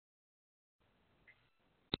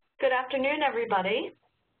Good afternoon, everybody.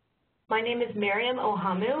 My name is Mariam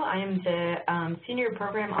Ouhamou. I am the Senior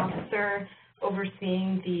Program Officer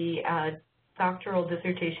overseeing the Doctoral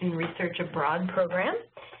Dissertation Research Abroad program.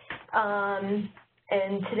 And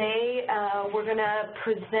today we're going to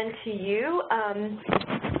present to you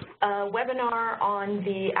a webinar on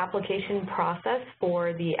the application process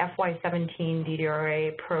for the FY17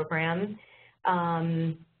 DDRA program.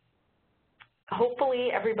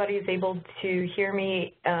 Hopefully everybody is able to hear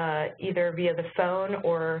me either via the phone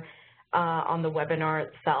or on the webinar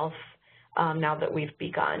itself now that we've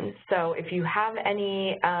begun. So if you have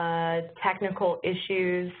any technical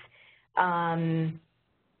issues,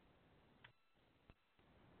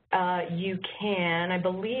 you can, I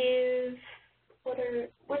believe, what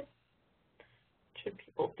should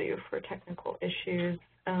people do for technical issues?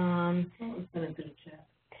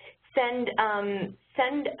 Send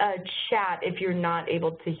a chat if you're not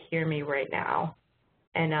able to hear me right now,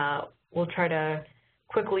 and we'll try to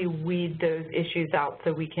quickly weed those issues out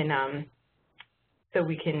so we can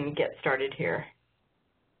get started here.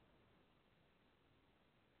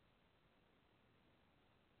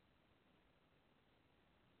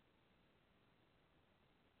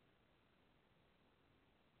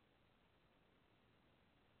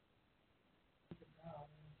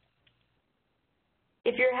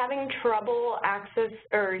 If you're having trouble access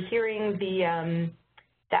or hearing the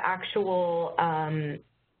actual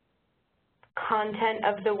content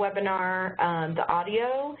of the webinar, the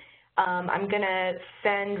audio, I'm going to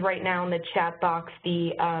send right now in the chat box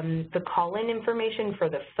the call-in information for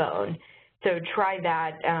the phone. So try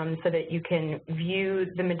that so that you can view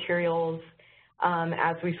the materials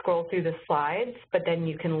as we scroll through the slides, but then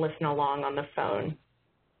you can listen along on the phone.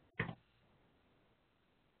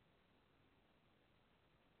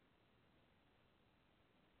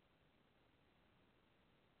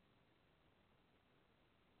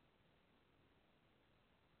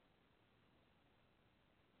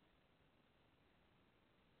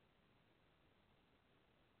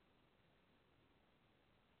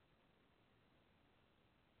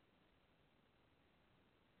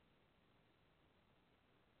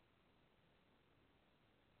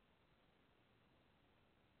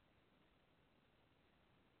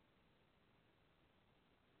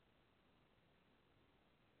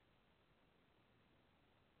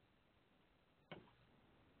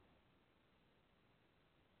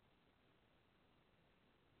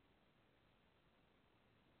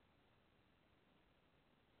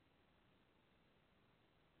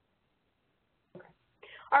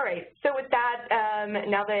 All right, so with that,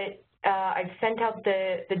 now that I've sent out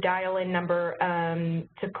the dial-in number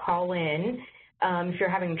to call in, if you're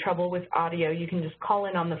having trouble with audio, you can just call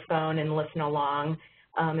in on the phone and listen along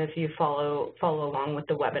if you follow along with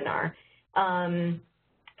the webinar.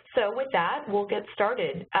 So with that, we'll get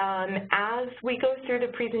started. As we go through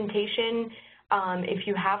the presentation, if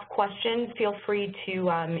you have questions, feel free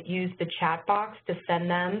to use the chat box to send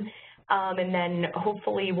them. And then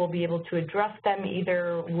hopefully we'll be able to address them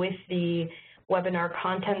either with the webinar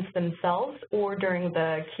contents themselves or during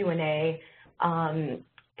the Q&A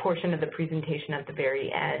portion of the presentation at the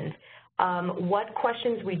very end. What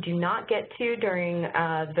questions we do not get to during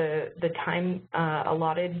the time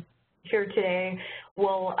allotted here today,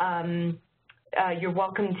 you're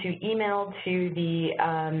welcome to email to the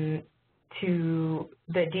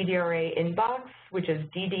DDRA inbox, which is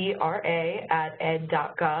ddra@ed.gov,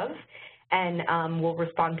 and we'll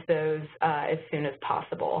respond to those as soon as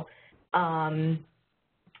possible.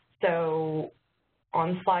 So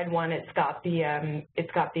on slide one, it's got the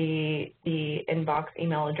inbox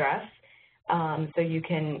email address, so you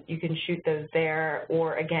can shoot those there,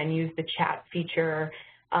 or again use the chat feature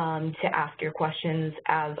to ask your questions,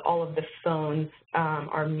 as all of the phones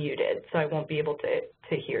are muted, so I won't be able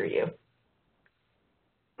to hear you.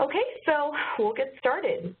 Okay, so we'll get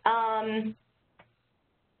started.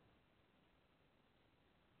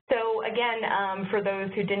 So again, for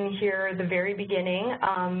those who didn't hear the very beginning,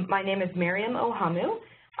 my name is Mariam Ouhamou.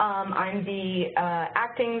 I'm the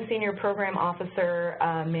acting Senior Program Officer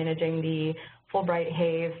managing the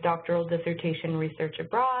Fulbright-Hays Doctoral Dissertation Research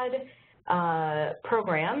Abroad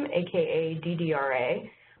program, aka DDRA.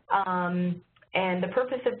 And the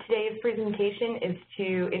purpose of today's presentation is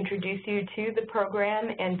to introduce you to the program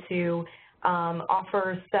and to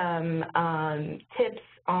offer some tips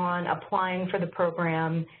on applying for the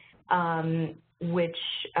program, which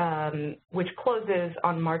closes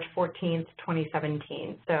on March 14th,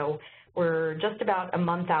 2017. So we're just about a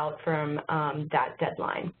month out from that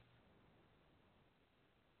deadline.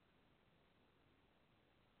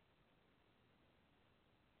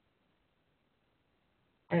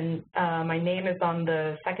 And my name is on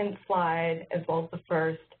the second slide as well as the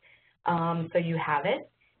first, so you have it.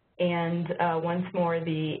 And once more,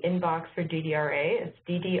 the inbox for DDRA is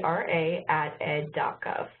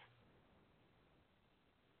ddra@ed.gov.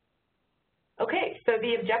 Okay, so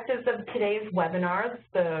the objectives of today's webinar,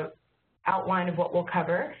 the outline of what we'll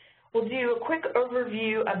cover. We'll do a quick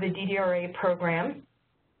overview of the DDRA program,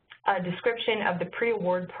 a description of the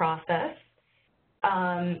pre-award process,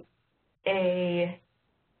 a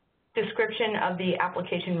description of the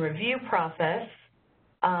application review process,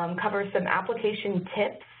 cover some application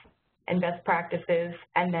tips and best practices,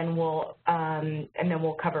 and then we'll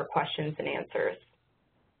cover questions and answers.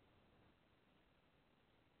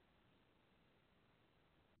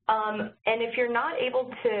 And if you're not able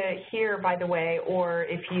to hear, by the way, or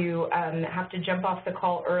if you have to jump off the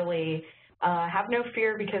call early, have no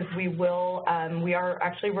fear, because we are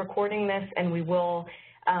actually recording this, and we will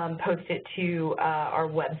post it to our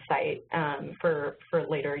website for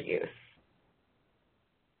later use.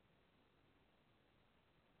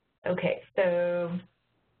 Okay, so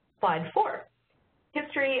slide 4,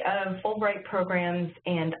 history of Fulbright programs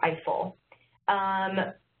and IFLE.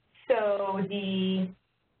 So the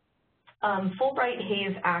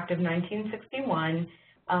Fulbright-Hays Act of 1961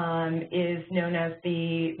 is known as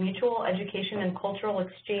the Mutual Education and Cultural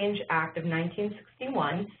Exchange Act of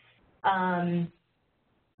 1961.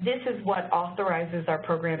 This is what authorizes our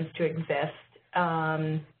programs to exist,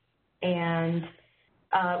 and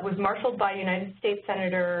was marshaled by United States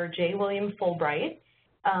Senator J. William Fulbright,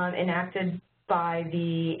 enacted by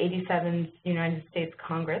the 87th United States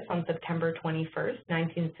Congress on September 21st,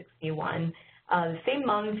 1961, the same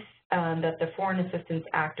month that the Foreign Assistance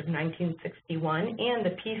Act of 1961 and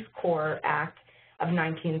the Peace Corps Act of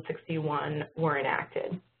 1961 were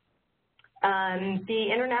enacted.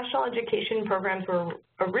 The international education programs were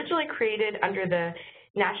originally created under the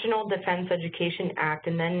National Defense Education Act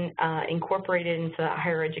and then incorporated into the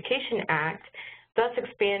Higher Education Act, thus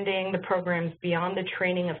expanding the programs beyond the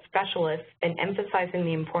training of specialists and emphasizing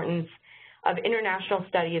the importance of international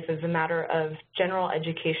studies as a matter of general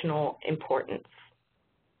educational importance.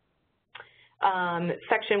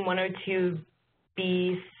 Section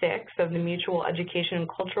 102B6 of the Mutual Education and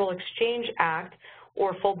Cultural Exchange Act,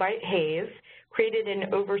 or Fulbright-Hays, created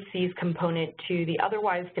an overseas component to the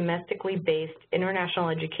otherwise domestically based international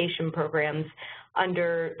education programs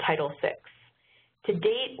under Title VI. To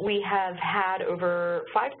date, we have had over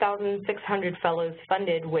 5,600 fellows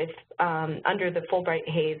funded with under the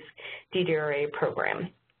Fulbright-Hays DDRA program.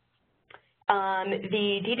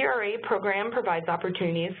 The DDRA program provides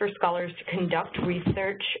opportunities for scholars to conduct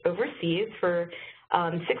research overseas for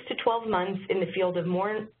 6 to 12 months in the field of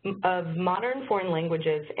modern foreign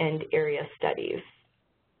languages and area studies.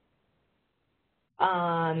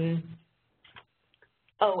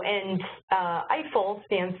 IFLE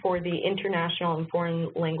stands for the International and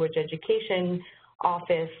Foreign Language Education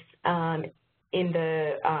Office in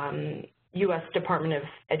the U.S. Department of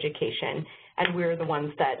Education, and we're the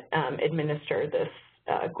ones that administer this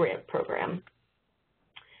grant program.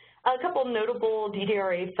 A couple notable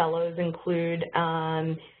DDRA fellows include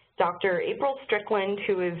Dr. April Strickland,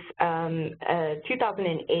 who is a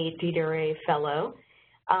 2008 DDRA fellow.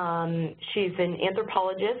 She's an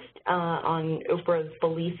anthropologist on Oprah's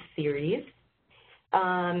Belief series.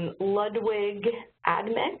 Ludwig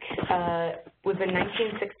Admik was a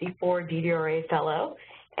 1964 DDRA fellow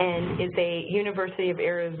and is a University of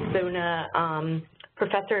Arizona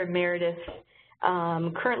professor emeritus,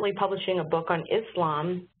 currently publishing a book on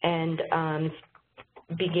Islam, and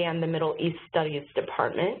began the Middle East Studies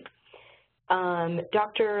Department.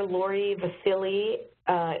 Dr. Lori Vasili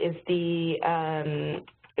is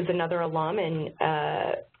another alum and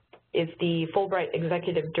is the Fulbright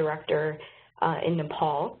Executive Director in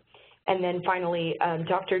Nepal. And then finally,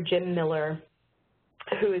 Dr. Jim Miller,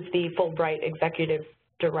 who is the Fulbright Executive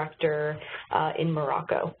Director in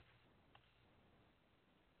Morocco.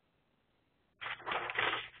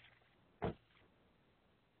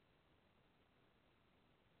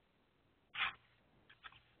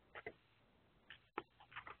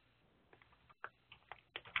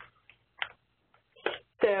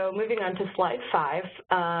 So moving on to slide 5,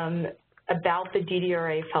 about the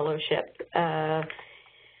DDRA fellowship.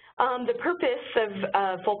 The purpose of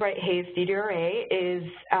Fulbright-Hays DDRA is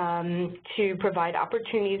to provide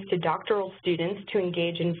opportunities to doctoral students to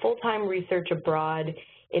engage in full-time research abroad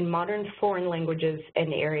in modern foreign languages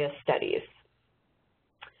and area studies.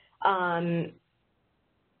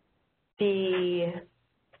 For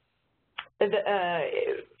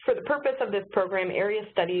the purpose of this program, area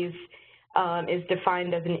studies is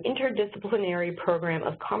defined as an interdisciplinary program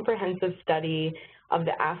of comprehensive study of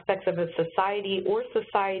the aspects of a society or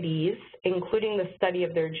societies, including the study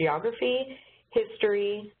of their geography,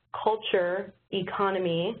 history, culture,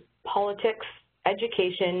 economy, politics,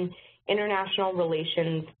 education, international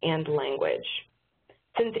relations, and language.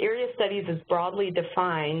 Since area studies is broadly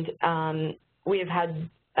defined, we have had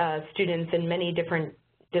students in many different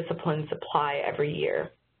disciplines apply every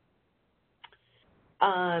year.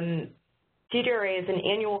 DDRA is an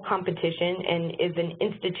annual competition and is an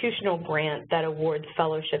institutional grant that awards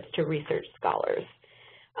fellowships to research scholars.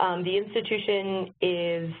 The institution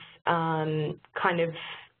is kind of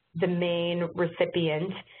the main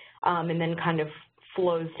recipient and then kind of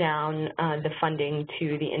flows down the funding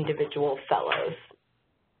to the individual fellows.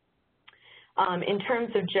 In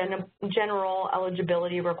terms of general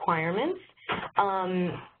eligibility requirements,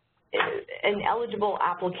 an eligible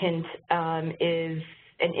applicant is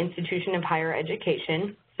an institution of higher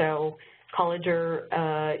education, so college or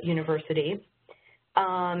university,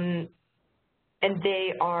 and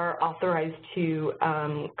they are authorized to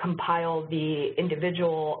compile the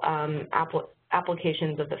individual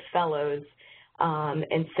applications of the fellows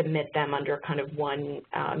and submit them under kind of one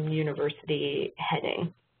university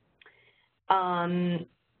heading.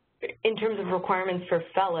 In terms of requirements for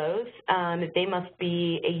fellows, they must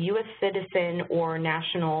be a U.S. citizen or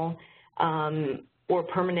national or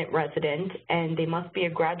permanent resident, and they must be a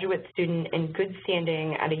graduate student in good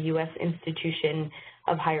standing at a U.S. institution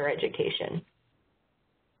of higher education.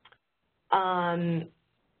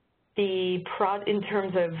 In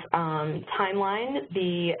terms of timeline,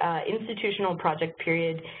 the institutional project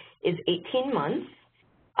period is 18 months,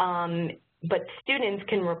 but students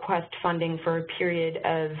can request funding for a period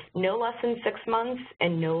of no less than 6 months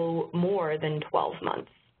and no more than 12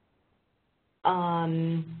 months.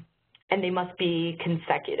 And they must be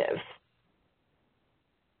consecutive.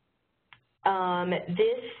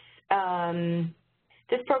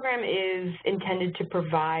 This program is intended to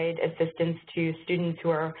provide assistance to students who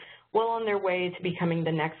are well on their way to becoming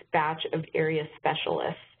the next batch of area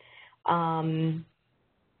specialists.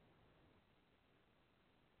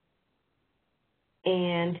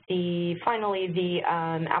 And finally, the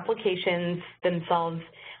applications themselves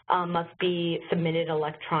must be submitted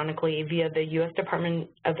electronically via the U.S. Department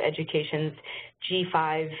of Education's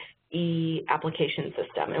G5E application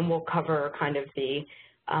system, and we'll cover kind of the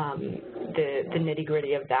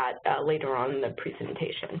nitty-gritty of that later on in the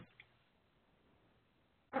presentation.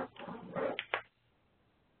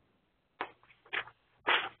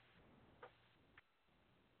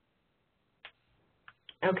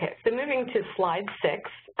 Okay, so moving to slide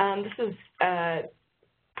 6, this is,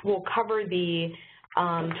 we'll cover the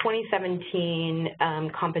 2017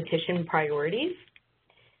 competition priorities.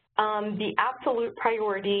 The absolute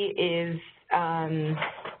priority is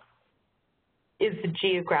the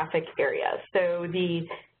geographic area. So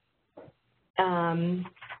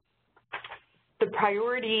the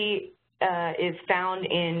priority is found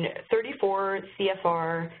in 34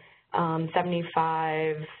 CFR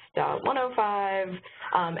 75.105.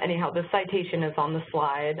 Anyhow, the citation is on the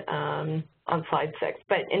slide, on slide 6.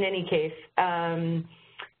 But in any case,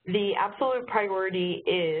 the absolute priority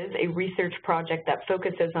is a research project that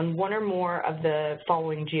focuses on one or more of the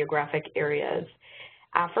following geographic areas: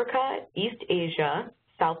 Africa, East Asia,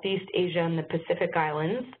 Southeast Asia and the Pacific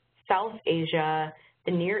Islands, South Asia,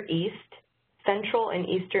 the Near East, Central and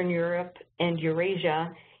Eastern Europe and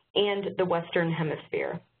Eurasia, and the Western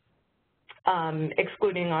Hemisphere,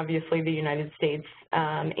 excluding obviously the United States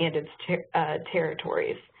and its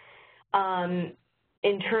territories.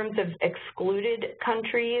 In terms of excluded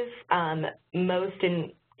countries, most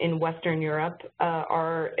in Western Europe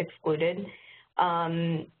are excluded.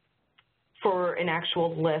 For an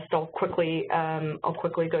actual list, I'll quickly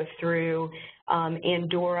go through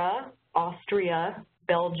Andorra, Austria,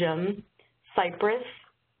 Belgium, Cyprus,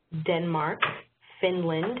 Denmark,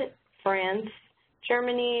 Finland, France,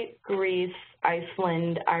 Germany, Greece,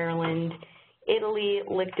 Iceland, Ireland, Italy,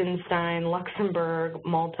 Liechtenstein, Luxembourg,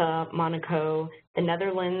 Malta, Monaco, the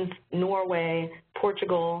Netherlands, Norway,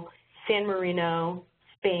 Portugal, San Marino,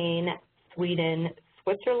 Spain, Sweden,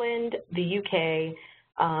 Switzerland, the UK,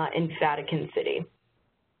 and Vatican City.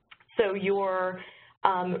 So your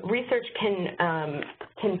research can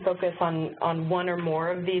focus on one or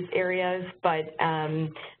more of these areas, but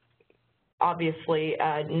obviously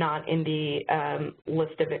not in the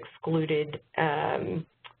list of excluded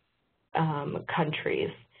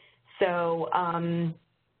countries. So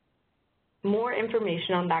more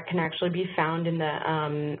information on that can actually be found in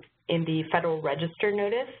the Federal Register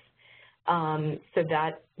notice. So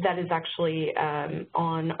that is actually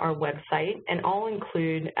on our website, and I'll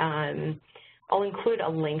include I'll include a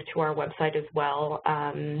link to our website as well,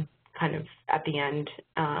 kind of at the end.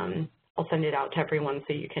 I'll send it out to everyone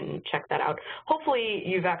so you can check that out. Hopefully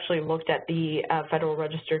you've actually looked at the Federal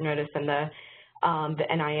Register notice and the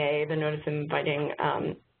NIA, the Notice Inviting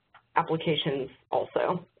applications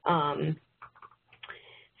also.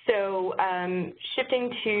 So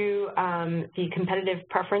shifting to the competitive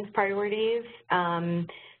preference priorities,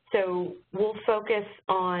 so we'll focus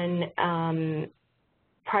on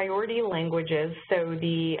priority languages. So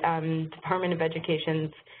the Department of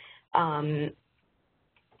Education's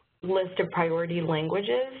list of priority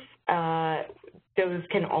languages, those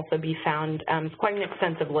can also be found. It's quite an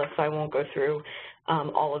extensive list, so I won't go through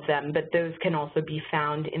all of them, but those can also be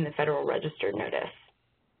found in the Federal Register notice.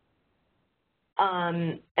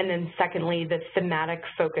 And then secondly, the thematic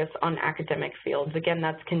focus on academic fields. Again,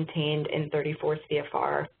 that's contained in 34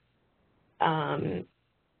 CFR. And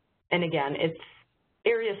again, it's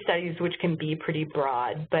area studies which can be pretty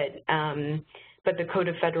broad, but the Code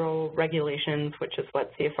of Federal Regulations, which is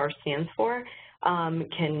what CFR stands for,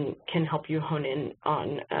 can help you hone in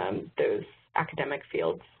on those academic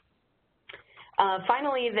fields.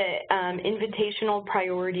 Finally, the invitational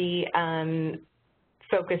priority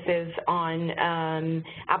focuses on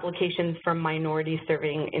applications from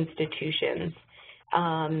minority-serving institutions,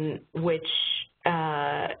 which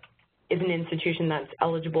is an institution that's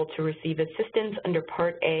eligible to receive assistance under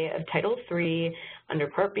Part A of Title III, under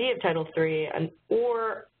Part B of Title III,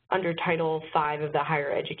 or under Title V of the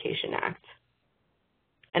Higher Education Act.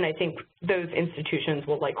 And I think those institutions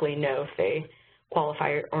will likely know if they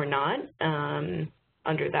qualify or not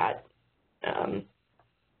under that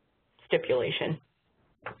stipulation.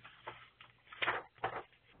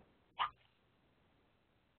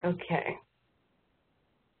 Okay.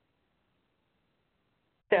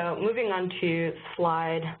 So moving on to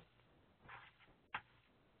slide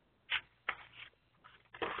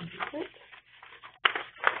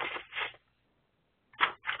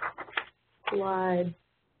slide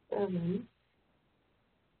 7.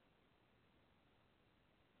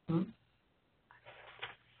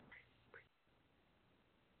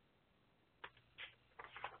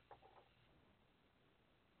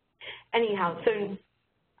 Anyhow, so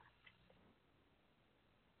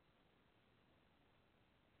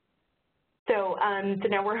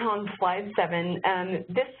now we're on slide 7.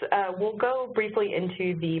 This we'll go briefly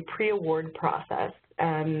into the pre-award process,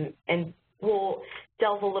 and we'll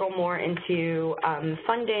delve a little more into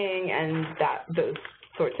funding and those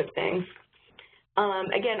sorts of things.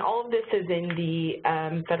 Again, all of this is in the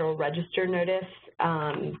Federal Register notice,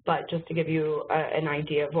 but just to give you an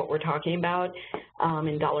idea of what we're talking about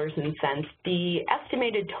in dollars and cents, the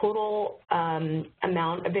estimated total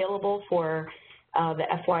amount available for the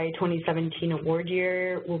FY 2017 award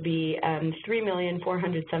year will be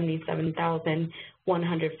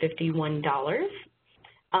 $3,477,151.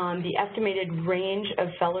 The estimated range of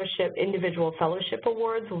individual fellowship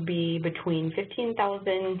awards will be between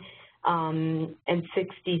 $15,000 and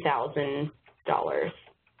 $60,000.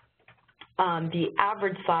 The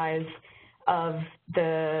average size of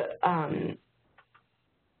the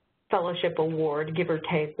fellowship award, give or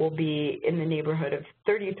take, will be in the neighborhood of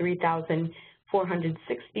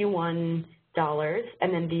 $33,461,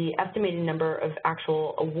 and then the estimated number of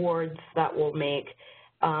actual awards that we'll make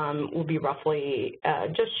will be roughly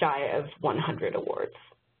just shy of 100 awards.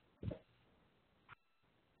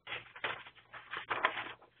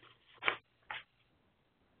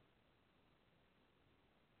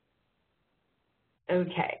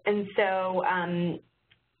 Okay, and so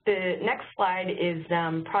the next slide is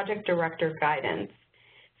project director guidance.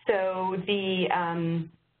 So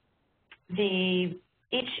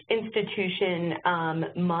each institution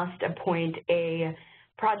must appoint a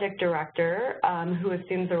project director who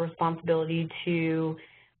assumes the responsibility to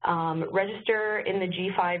register in the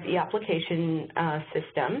G5 e-application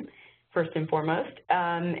system, first and foremost,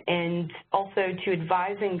 and also to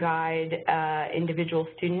advise and guide individual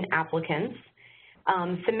student applicants,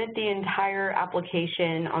 submit the entire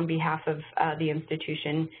application on behalf of the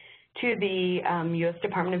institution to the U.S.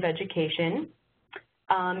 Department of Education.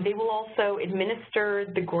 They will also administer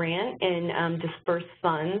the grant and disperse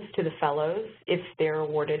funds to the fellows if they're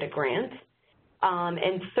awarded a grant,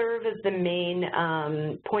 and serve as the main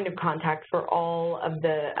point of contact for all of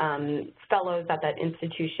the fellows at that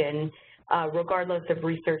institution, regardless of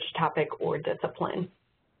research topic or discipline.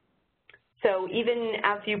 So even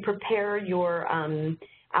as you prepare your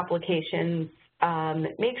applications,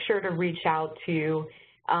 make sure to reach out to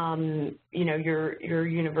your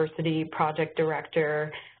university project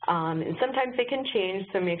director, and sometimes they can change,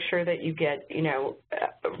 so make sure that you get,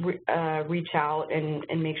 reach out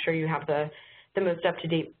and make sure you have the the most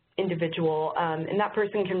up-to-date individual, and that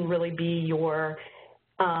person can really be your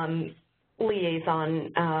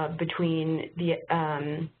liaison between the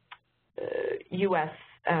U.S.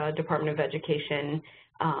 Department of Education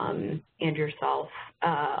and yourself.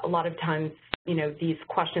 A lot of times, you know, these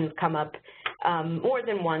questions come up more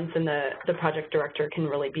than once, and the project director can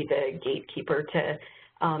really be the gatekeeper to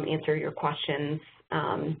answer your questions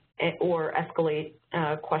or escalate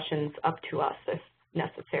questions up to us if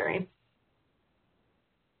necessary.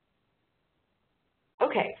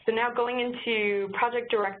 Okay, so now going into project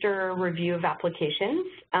director review of applications.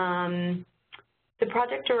 The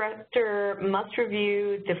project director must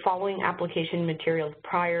review the following application materials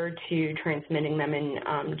prior to transmitting them in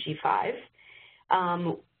G5.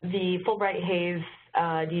 The Fulbright-Hays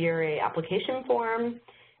DDRA application form,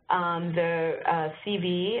 the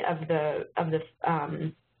CV of the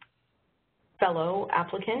fellow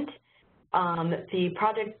applicant, the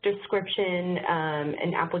project description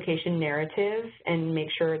and application narrative, and make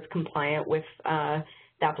sure it's compliant with the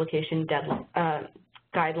application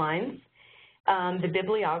guidelines, the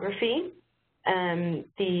bibliography,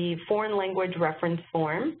 the foreign language reference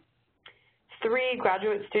form, 3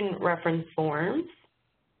 graduate student reference forms,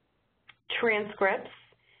 transcripts,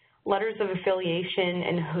 letters of affiliation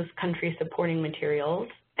and host country supporting materials,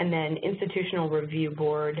 and then institutional review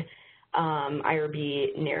board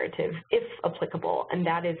IRB narrative, if applicable, and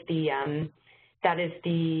that is the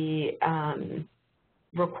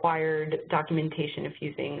required documentation if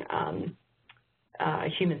using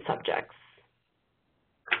human subjects.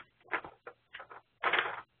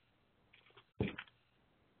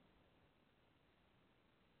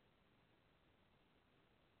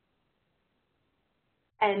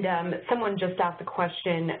 And someone just asked a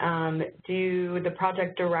question, do the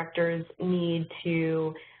project directors need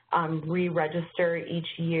to re-register each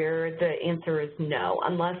year? The answer is no,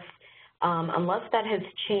 unless that has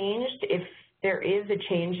changed. If there is a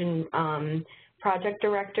change in project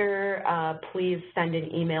director, please send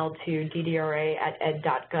an email to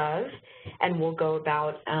ddra@ed.gov, and we'll go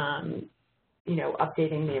about, you know,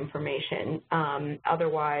 updating the information.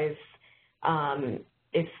 Otherwise,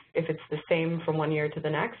 if it's the same from one year to the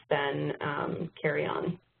next, then carry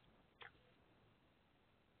on.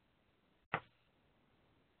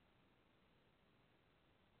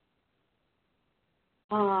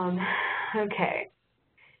 Okay,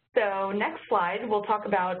 so next slide, we'll talk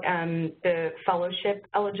about the fellowship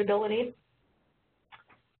eligibility.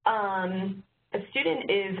 A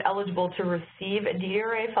student is eligible to receive a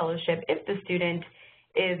DDRA fellowship if the student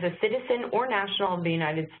is a citizen or national of the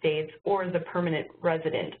United States or is a permanent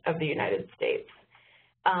resident of the United States,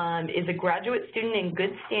 is a graduate student in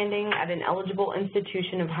good standing at an eligible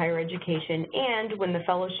institution of higher education, and when the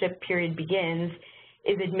fellowship period begins,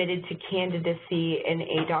 is admitted to candidacy in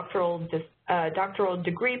a doctoral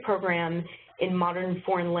degree program in modern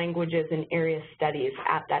foreign languages and area studies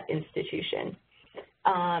at that institution.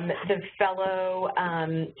 The fellow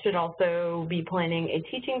should also be planning a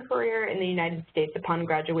teaching career in the United States upon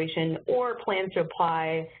graduation, or plans to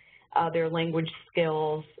apply their language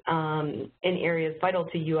skills in areas vital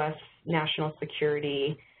to U.S. national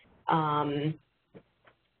security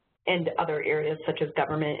and other areas such as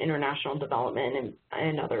government, international development,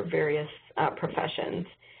 and other various professions.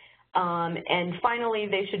 And finally,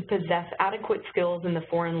 they should possess adequate skills in the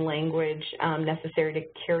foreign language necessary to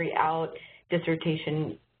carry out the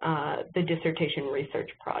dissertation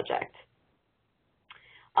research project.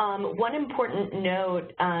 One important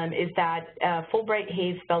note is that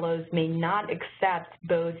Fulbright-Hays Fellows may not accept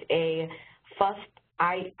both a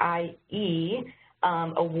FUST-IIE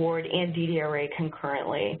award and DDRA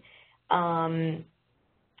concurrently. The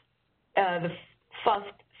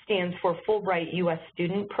FUST stands for Fulbright U.S.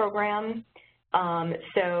 Student Program.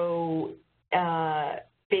 So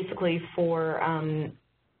basically for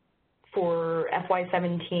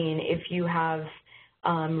FY17, if you have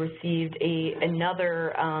received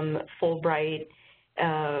another Fulbright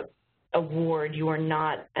award, you are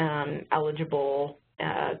not eligible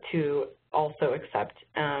to also accept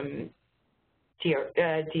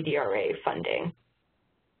DDRA funding.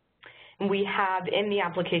 We have in the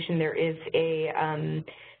application, there is a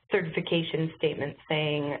certification statement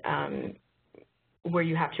saying where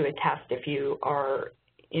you have to attest if you are,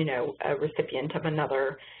 you know, a recipient of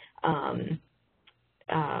another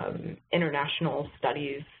international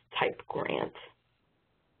studies type grant.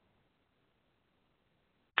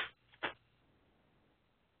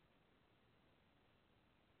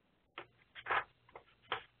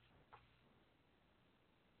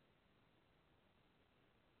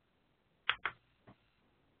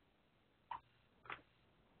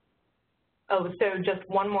 Oh, so just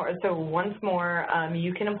one more. So once more,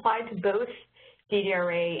 you can apply to both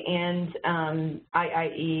DDRA and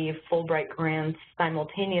IIE Fulbright grants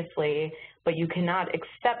simultaneously, but you cannot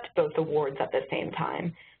accept both awards at the same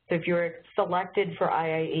time. So if you're selected for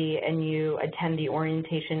IIE and you attend the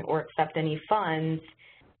orientation or accept any funds,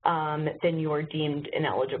 then you are deemed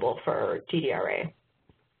ineligible for DDRA.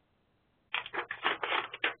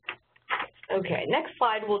 Okay, next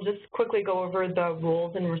slide, we'll just quickly go over the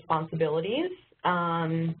roles and responsibilities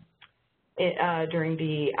during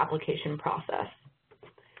the application process.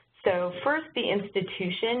 So first, the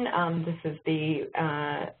institution, this is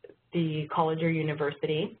the college or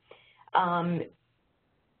university.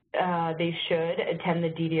 They should attend the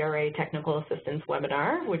DDRA Technical Assistance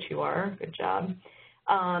Webinar, which you are, good job.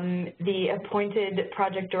 The appointed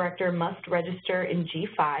project director must register in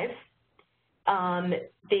G5.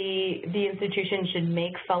 The institution should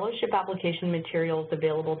make fellowship application materials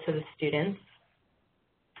available to the students.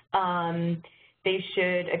 They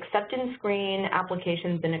should accept and screen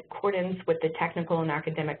applications in accordance with the technical and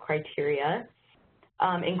academic criteria,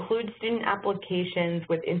 include student applications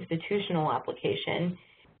with institutional application,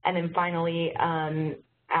 and then finally,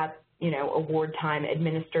 at award time,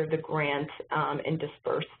 administer the grant and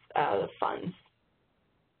disperse the funds.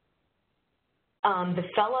 The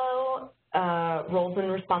fellow roles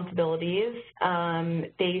and responsibilities,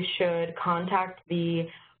 they should contact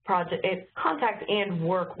and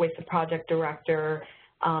work with the project director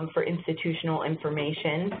for institutional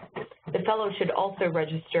information. The fellow should also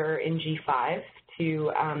register in G5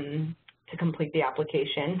 to complete the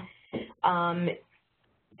application.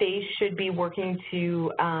 They should be working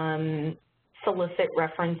to solicit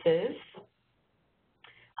references,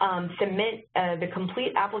 submit the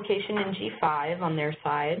complete application in G5 on their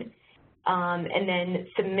side, and then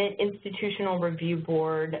submit institutional review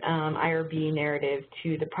board IRB narrative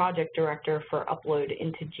to the project director for upload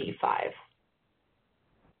into G5.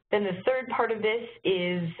 Then the third part of this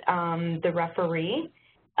is the referee.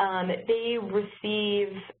 They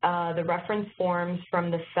receive the reference forms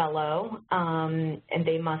from the fellow, and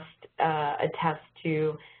they must attest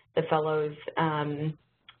to the fellow's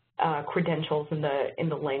credentials in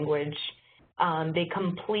the language. They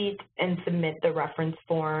complete and submit the reference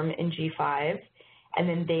form in G5, and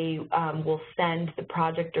then they will send the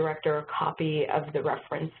project director a copy of the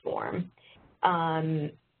reference form.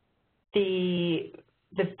 The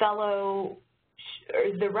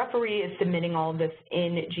referee is submitting all of this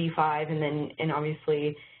in G5 and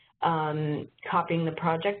obviously copying the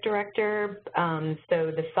project director,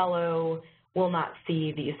 so the fellow will not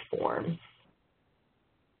see these forms.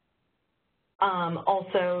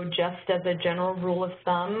 Also, just as a general rule of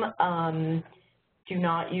thumb, do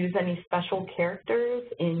not use any special characters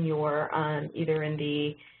in your either in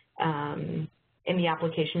the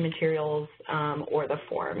application materials or the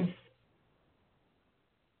forms.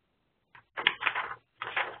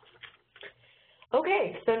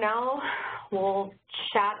 Okay, so now we'll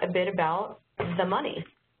chat a bit about the money.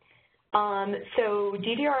 So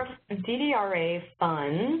DDRA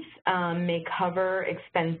funds may cover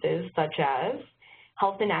expenses such as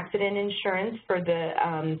health and accident insurance for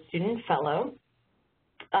the student fellow,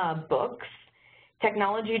 books,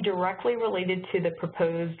 technology directly related to the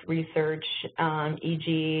proposed research,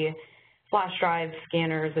 e.g. flash drives,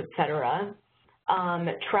 scanners, etc.,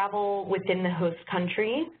 travel within the host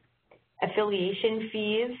country, affiliation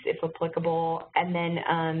fees, if applicable, and then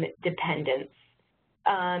dependents.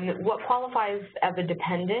 What qualifies as a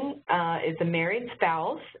dependent is a married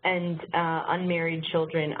spouse and unmarried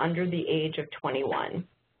children under the age of 21.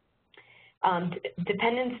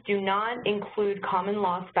 Dependents do not include common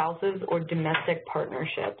law spouses or domestic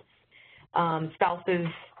partnerships. Spouse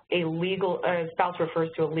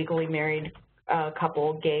refers to a legally married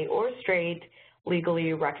couple, gay or straight,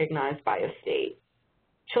 legally recognized by a state.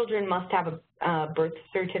 Children must have a birth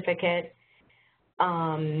certificate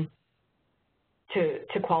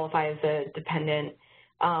to qualify as a dependent.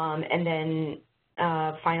 And then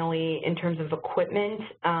finally, in terms of equipment,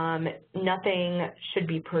 nothing should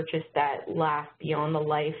be purchased that lasts beyond the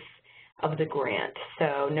life of the grant.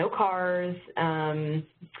 So no cars,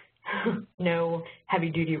 no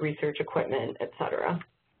heavy-duty research equipment, et cetera.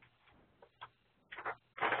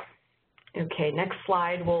 Okay, next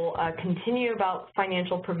slide. We'll continue about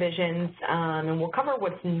financial provisions, and we'll cover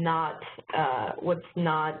what's not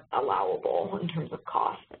allowable in terms of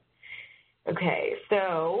cost. Okay,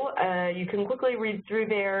 so you can quickly read through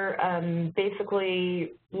there.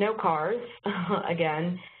 Basically, no cars,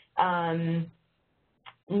 again,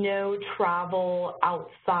 no travel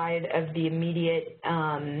outside of the immediate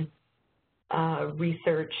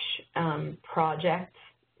research project.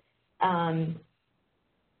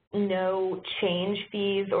 No change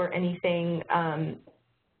fees or anything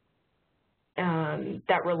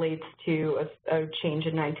that relates to a change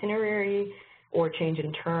in itinerary or change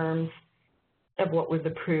in terms of what was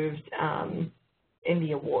approved in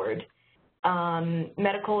the award.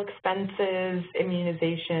 Medical expenses,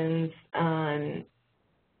 immunizations,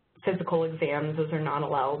 physical exams, those are not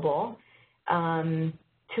allowable.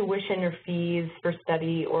 Tuition or fees for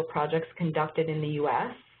study or projects conducted in the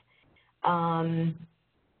U.S. And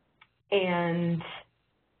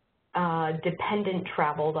dependent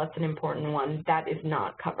travel, that's an important one, that is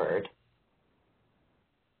not covered.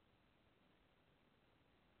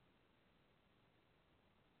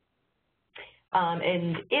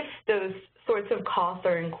 And if those sorts of costs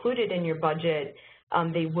are included in your budget,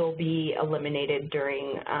 they will be eliminated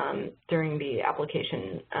during the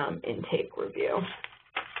application intake review.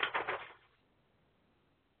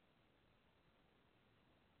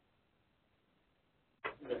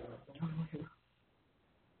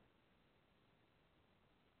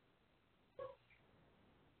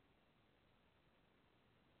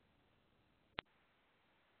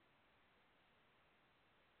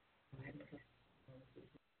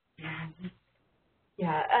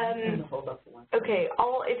 Yeah. Okay.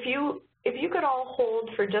 If you could all hold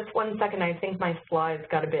for just 1 second, I think my slides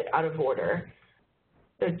got a bit out of order.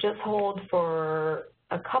 So just hold for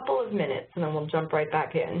a couple of minutes, and then we'll jump right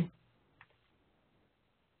back in.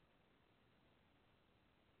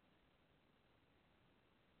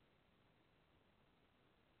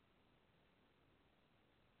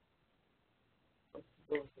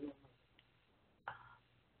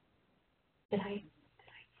 Did I?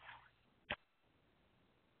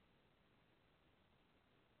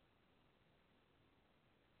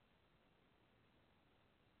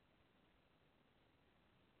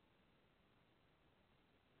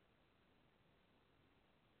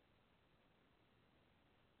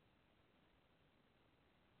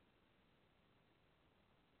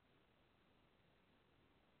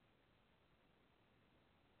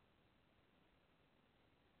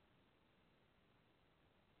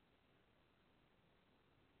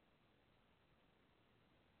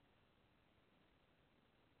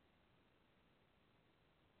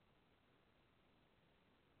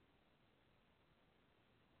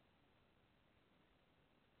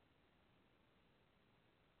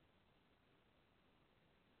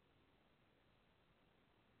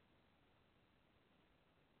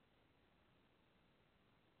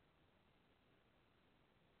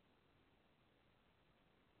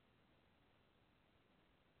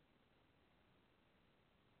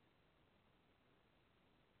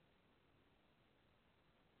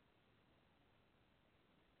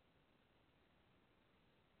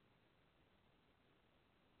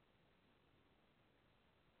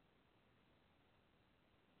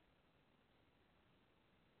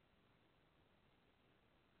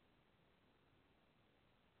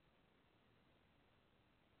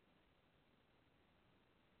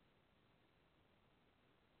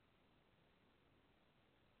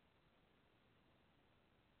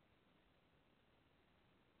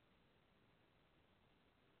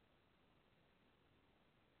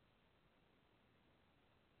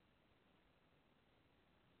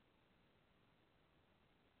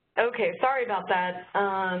 Okay, sorry about that.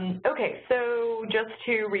 Okay, so just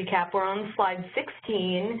to recap, we're on slide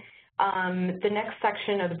 16. The next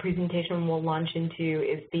section of the presentation we'll launch into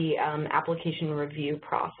is the application review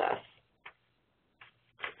process.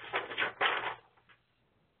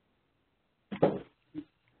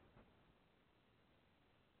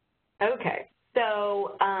 Okay,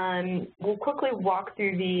 so we'll quickly walk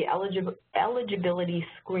through the eligibility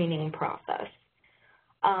screening process.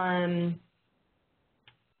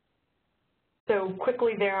 So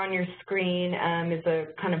quickly there on your screen is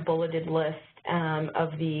a kind of bulleted list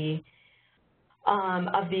of the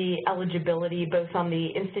eligibility, both on the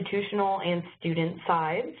institutional and student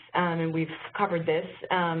sides, and we've covered this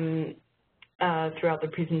throughout the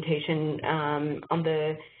presentation. On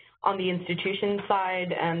the institution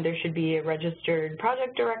side, there should be a registered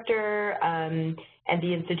project director, and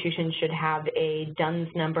the institution should have a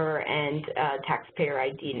DUNS number and taxpayer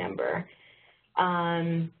ID number.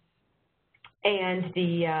 And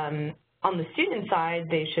on the student side,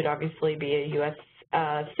 they should obviously be a U.S.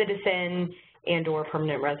 Citizen and or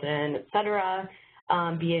permanent resident, et cetera,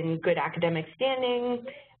 be in good academic standing,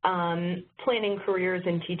 planning careers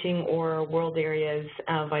in teaching or world areas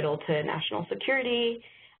vital to national security.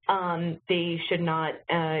 They should not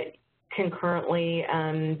concurrently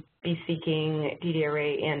be seeking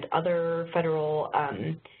DDRA and other federal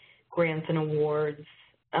grants and awards,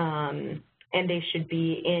 and they should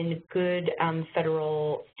be in good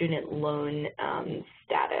federal student loan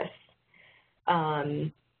status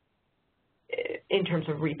in terms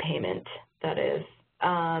of repayment, that is.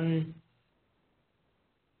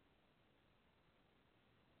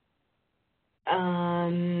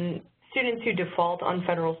 Students who default on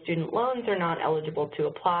federal student loans are not eligible to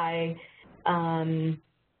apply. And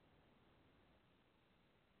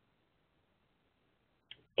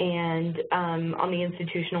on the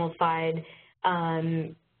institutional side,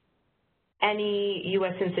 any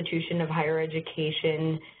U.S. institution of higher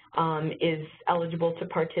education is eligible to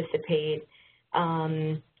participate,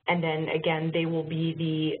 and then again, they will be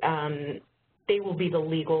the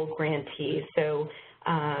legal grantee. So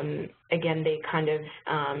again, they kind of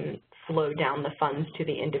flow down the funds to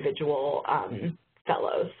the individual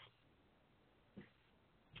fellows.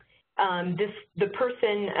 The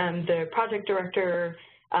person, the project director,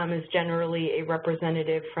 is generally a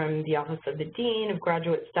representative from the Office of the Dean of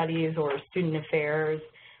Graduate Studies or Student Affairs,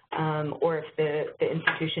 or if the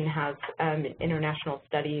institution has an International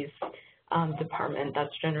Studies department,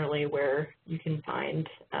 that's generally where you can find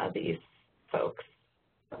these folks.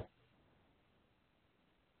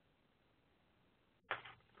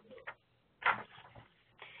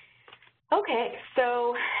 Okay,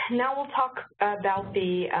 so now we'll talk about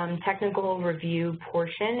the technical review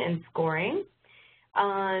portion and scoring.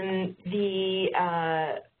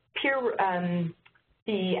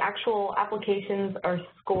 The actual applications are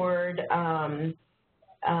scored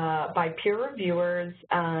by peer reviewers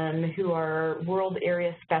who are world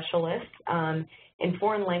area specialists in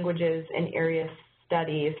foreign languages and area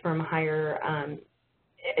studies from higher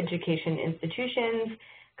education institutions,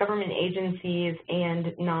 government agencies,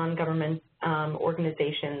 and non-government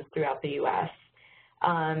organizations throughout the U.S.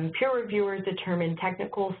 Peer reviewers determine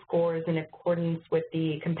technical scores in accordance with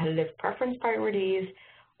the competitive preference priorities,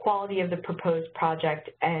 quality of the proposed project,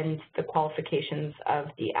 and the qualifications of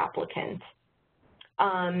the applicant.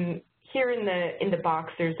 Here in the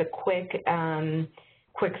box, there's a quick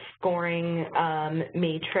scoring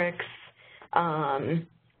matrix.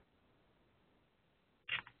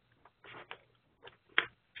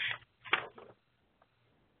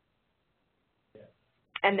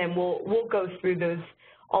 And then we'll go through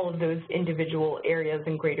all of those individual areas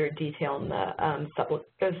in greater detail in the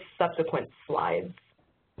subsequent slides.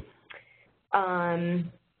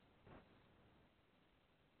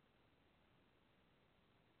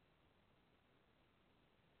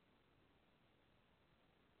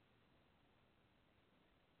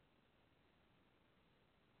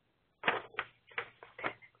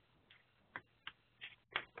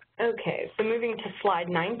 Okay, so moving to slide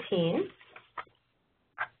 19.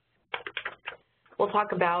 We'll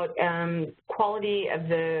talk about quality of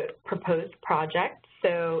the proposed project.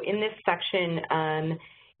 So in this section,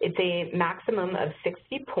 it's a maximum of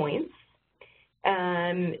 60 points.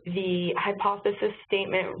 The hypothesis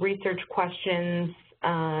statement research questions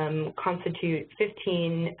constitute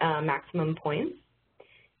 15 maximum points.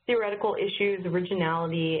 Theoretical issues,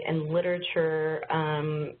 originality, and literature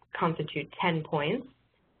constitute 10 points.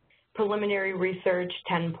 Preliminary research,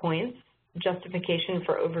 10 points. Justification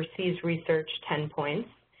for overseas research, 10 points.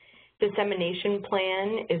 Dissemination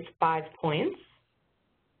plan is 5 points.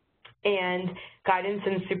 And guidance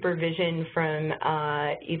and supervision from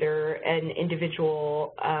either an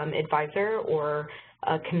individual advisor or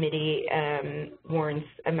a committee warrants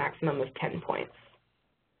a maximum of 10 points.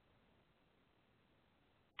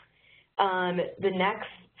 The next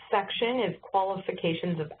section is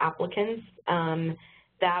qualifications of applicants.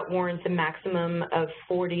 That warrants a maximum of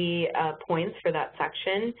 40 points for that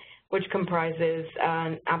section, which comprises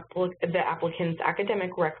the applicant's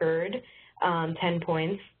academic record, 10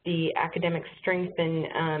 points, the academic strength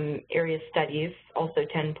in area studies, also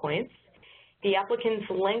 10 points. The applicant's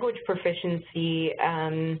language proficiency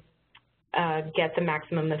gets a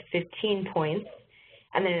maximum of 15 points,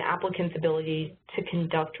 and then an applicant's ability to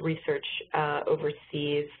conduct research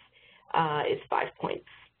overseas is 5 points.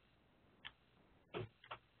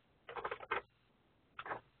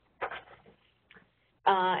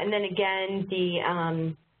 And then again, the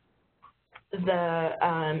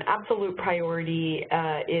absolute priority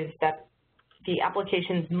is that the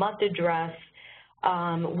applications must address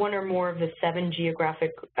one or more of the 7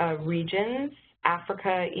 geographic regions: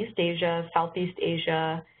 Africa, East Asia, Southeast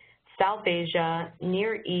Asia, South Asia,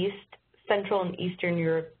 Near East, Central and Eastern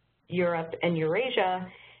Europe and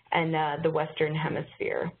Eurasia, and the Western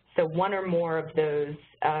Hemisphere. So one or more of those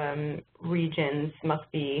regions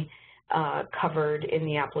must be covered in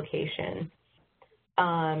the application.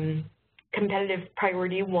 Competitive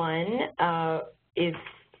priority 1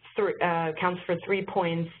 counts for 3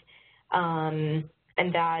 points and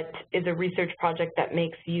that is a research project that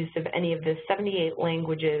makes use of any of the 78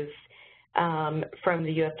 languages from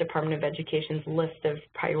the U.S. Department of Education's list of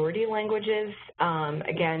priority languages.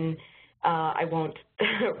 Again, I won't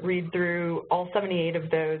read through all 78 of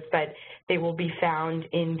those, but they will be found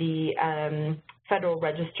in the Federal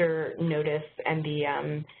Register notice and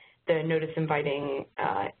the notice inviting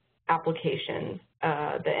application,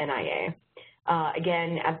 the NIA.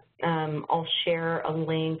 Again, I'll share a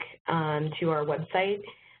link to our website,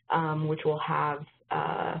 which will have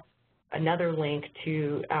another link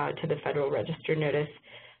to the Federal Register notice,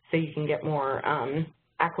 so you can get more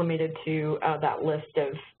acclimated to that list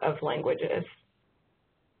of languages.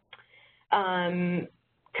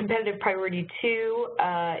 Competitive Priority 2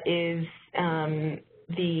 is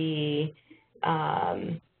the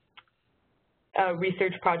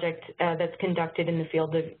research project that's conducted in the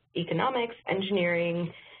field of economics,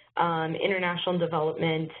 engineering, international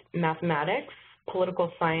development, mathematics,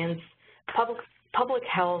 political science, public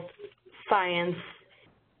health, science,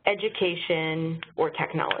 education, or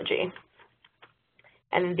technology.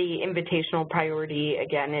 And the invitational priority,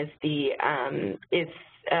 again, is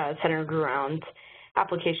centered around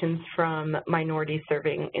applications from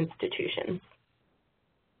minority-serving institutions.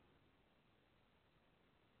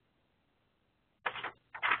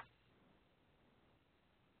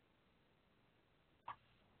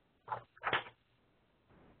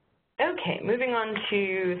 Okay, moving on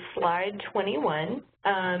to slide 21,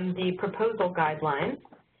 the proposal guidelines.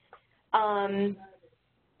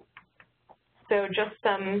 So just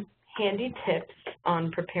some handy tips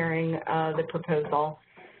on preparing the proposal.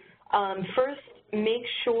 First, make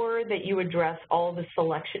sure that you address all the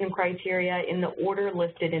selection criteria in the order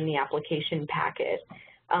listed in the application packet.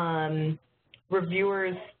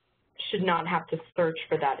 Reviewers should not have to search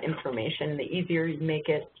for that information. The easier you make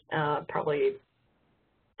it, probably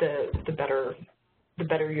the better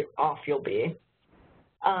off you'll be.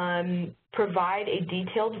 Provide a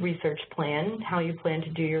detailed research plan, how you plan to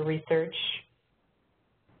do your research.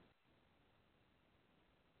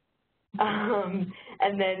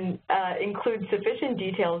 And then include sufficient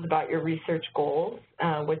details about your research goals,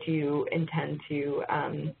 what you intend to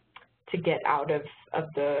get out of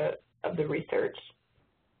the research.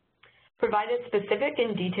 Provide a specific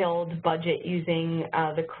and detailed budget using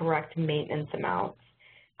the correct maintenance amounts.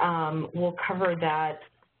 We'll cover that,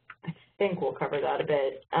 I think we'll cover that a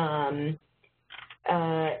bit.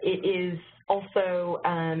 It is also,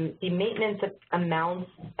 the maintenance amounts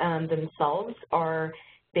themselves are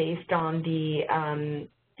based on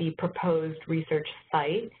the proposed research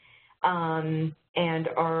site and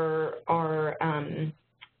are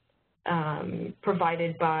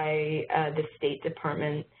provided by the State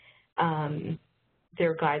Department,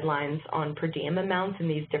 their guidelines on per diem amounts in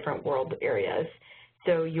these different world areas.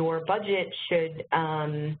 So your budget should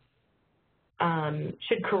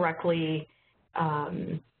correctly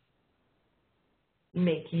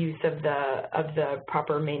make use of the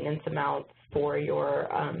proper maintenance amounts for your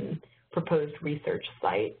proposed research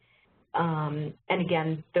site. And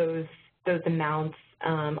again, those amounts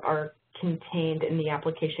are contained in the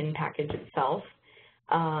application package itself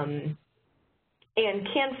and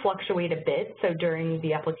can fluctuate a bit. So during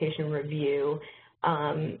the application review,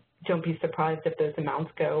 don't be surprised if those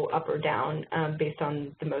amounts go up or down based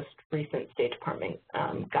on the most recent State Department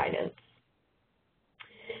guidance.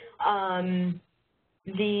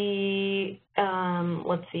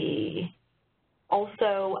 Let's see.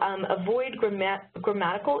 Also, avoid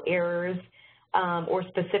grammatical errors or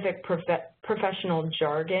specific professional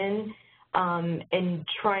jargon, and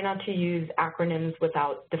try not to use acronyms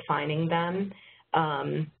without defining them,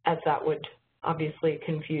 as that would obviously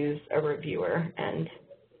confuse a reviewer and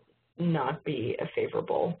not be a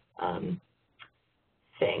favorable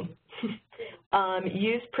thing.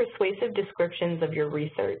 Use persuasive descriptions of your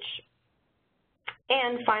research.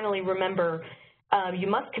 And finally, remember, you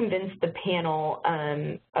must convince the panel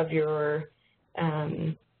of your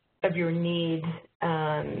need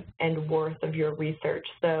and worth of your research.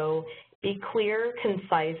 So be clear,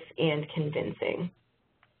 concise, and convincing.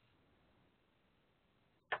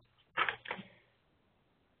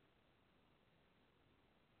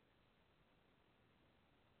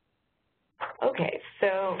 Okay,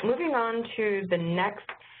 so moving on to the next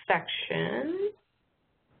section.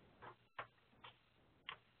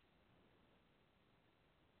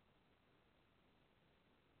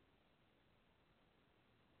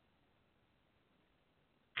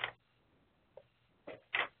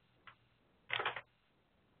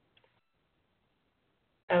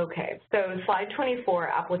 Okay, so slide 24,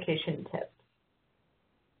 application tips.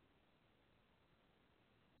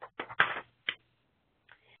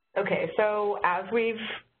 Okay, so as we've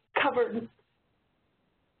covered,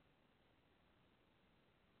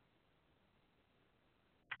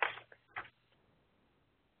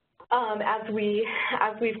 as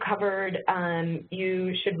we've covered,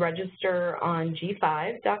 you should register on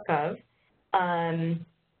g5.gov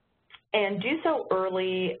and do so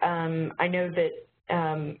early. I know that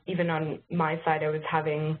even on my side, I was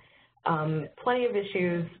having plenty of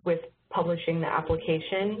issues with publishing the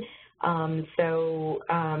application. So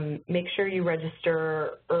make sure you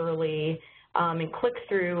register early and click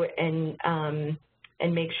through and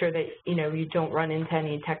make sure that you don't run into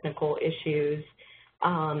any technical issues.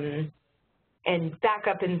 And back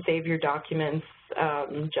up and save your documents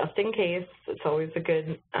just in case. It's always a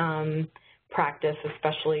good practice,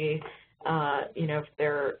 especially if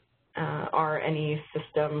there are any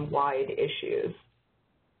system-wide issues.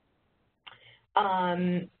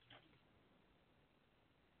 An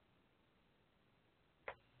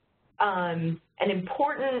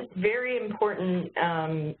important, very important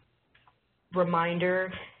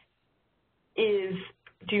reminder is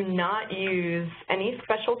do not use any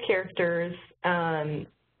special characters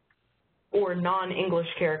or non-English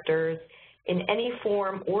characters in any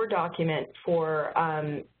form or document for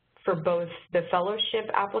both the fellowship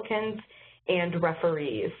applicants and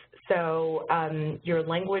referees. So your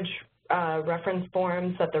language reference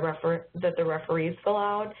forms that the referees fill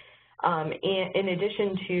out, in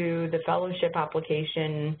addition to the fellowship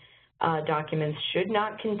application documents, should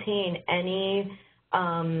not contain any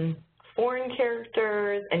foreign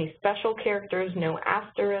characters, any special characters, no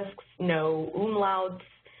asterisks, no umlauts.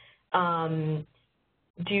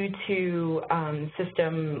 Due to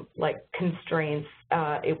system constraints,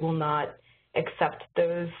 it will not accept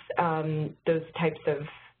those types of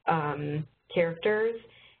characters,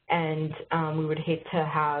 and we would hate to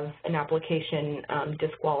have an application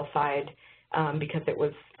disqualified because it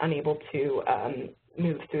was unable to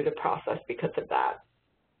move through the process because of that.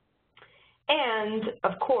 And,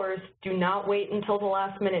 of course, do not wait until the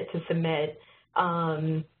last minute to submit.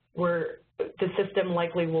 The system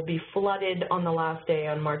likely will be flooded on the last day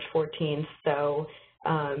on March 14th, so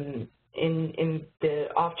in the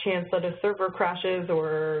off chance that a server crashes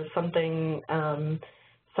or something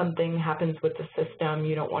happens with the system,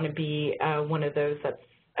 you don't want to be one of those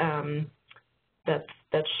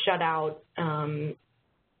that's shut out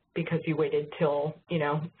because you waited till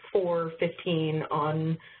 4:15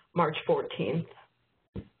 on March 14th.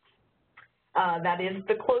 That is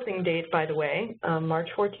the closing date, by the way, March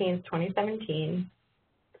 14th, 2017.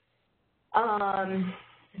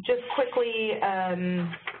 Just quickly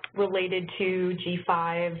related to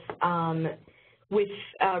G5, with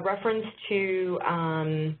reference to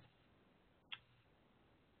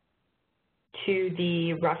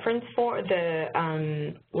the reference for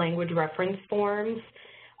the language reference forms,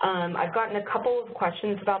 I've gotten a couple of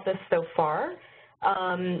questions about this so far.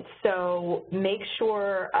 So make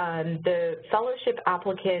sure the fellowship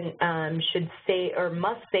applicant should say or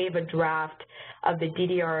must save a draft of the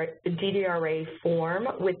DDRA form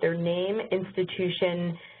with their name,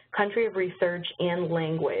 institution, country of research, and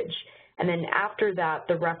language. And then after that,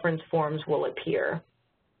 the reference forms will appear.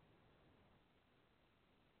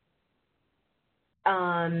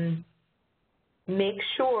 Make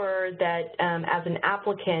sure that as an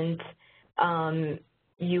applicant,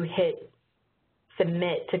 you hit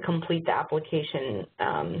submit to complete the application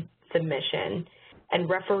submission. And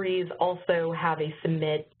referees also have a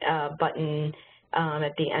submit button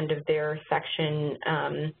at the end of their section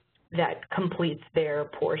that completes their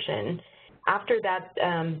portion. After that,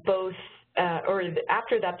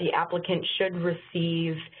 after that, the applicant should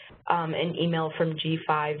receive an email from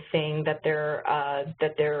G5 saying that their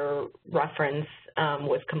reference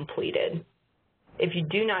was completed. If you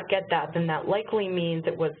do not get that, then that likely means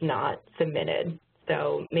it was not submitted.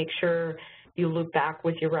 So make sure you loop back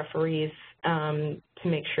with your referees to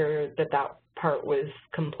make sure that that part was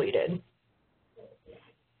completed.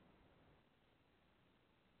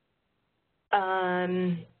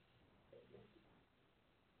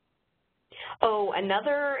 Oh,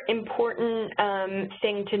 another important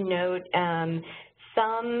thing to note,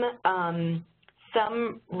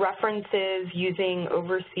 some references using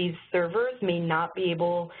overseas servers may not be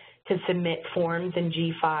able to submit forms in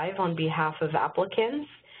G5 on behalf of applicants.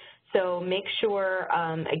 So make sure,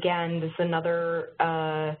 again, this is another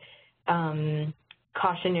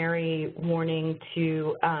cautionary warning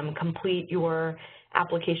to complete your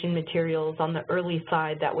application materials on the early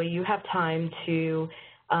side. That way you have time to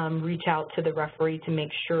reach out to the referee to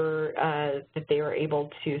make sure that they are able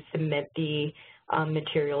to submit the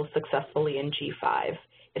materials successfully in G5,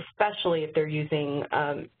 especially if they're using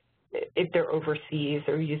if they're overseas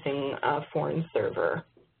or using a foreign server.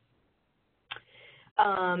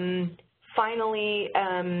 Finally,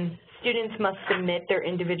 students must submit their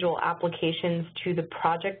individual applications to the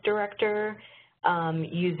project director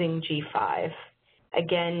using G5.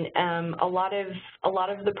 Again, a lot of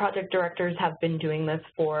the project directors have been doing this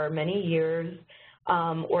for many years,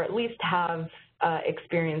 or at least have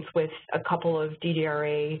experience with a couple of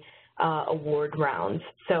DDRA award rounds.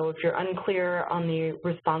 So if you're unclear on the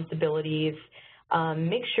responsibilities,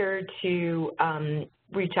 make sure to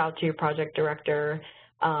reach out to your project director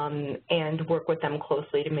and work with them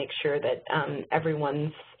closely to make sure that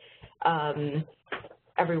everyone's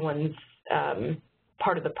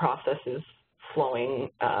part of the process is flowing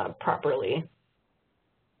properly.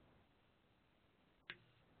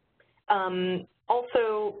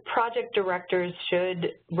 Also, project directors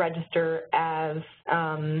should register as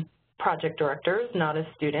project directors, not as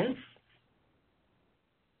students.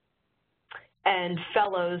 And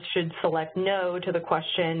fellows should select no to the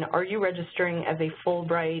question, are you registering as a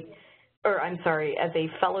Fulbright, or I'm sorry, as a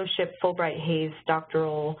fellowship Fulbright-Hays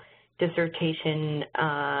doctoral dissertation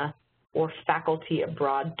or faculty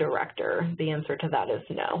abroad director? The answer to that is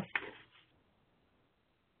no.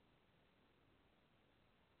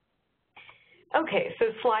 Okay,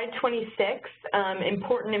 so slide 26,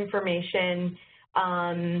 important information.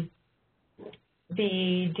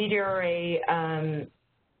 The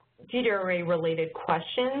DDRA-related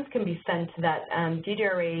questions can be sent to that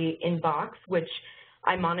DDRA inbox, which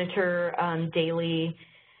I monitor daily.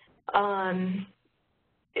 That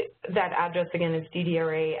address, again, is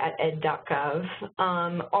ddra@ed.gov.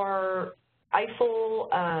 Our IFLE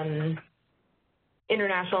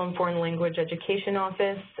International and Foreign Language Education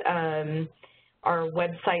Office, our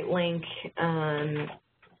website link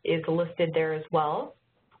is listed there as well.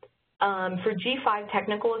 For G5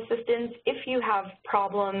 technical assistance, if you have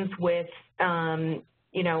problems with,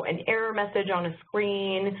 you know, an error message on a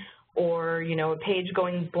screen, or, you know, a page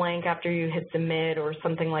going blank after you hit submit or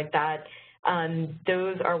something like that,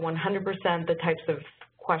 those are 100% the types of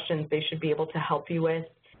questions they should be able to help you with.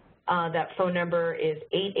 That phone number is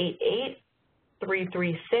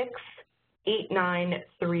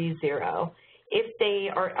 888-336-8930. If they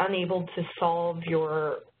are unable to solve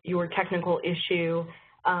your technical issue,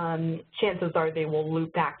 chances are they will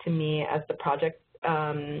loop back to me as the project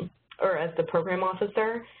or as the program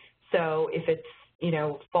officer. So if it's, you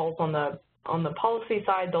know, falls on the policy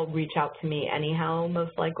side, they'll reach out to me anyhow,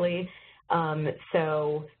 most likely.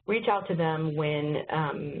 So reach out to them when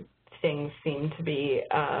things seem to be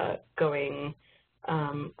going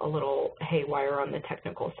a little haywire on the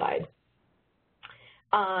technical side.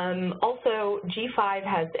 Also, G5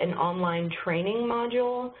 has an online training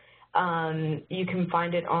module. You can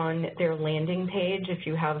find it on their landing page if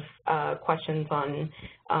you have questions on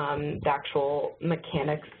the actual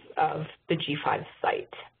mechanics of the G5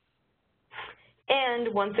 site.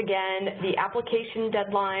 And once again, the application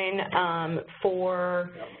deadline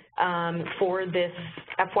for this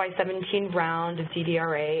FY17 round of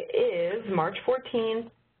DDRA is March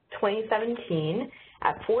 14th, 2017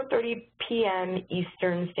 at 4:30 p.m.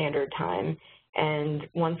 Eastern Standard Time. And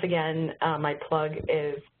once again, my plug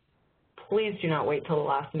is, please do not wait till the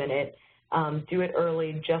last minute. Do it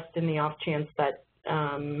early, just in the off chance that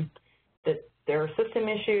that there are system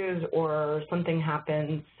issues or something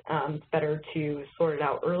happens. It's better to sort it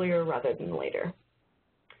out earlier rather than later.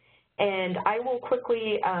 And I will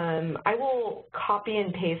quickly, I will copy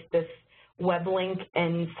and paste this web link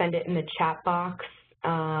and send it in the chat box,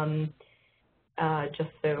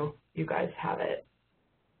 just so you guys have it.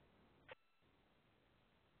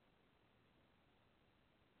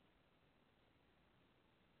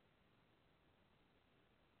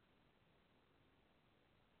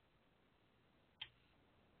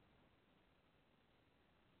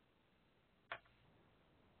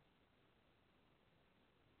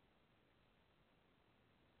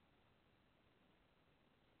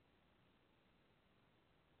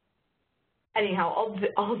 Anyhow,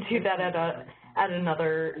 I'll do that at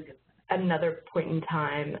another point in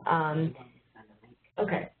time.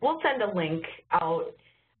 Okay, we'll send a link out.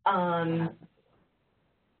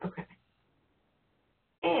 Okay.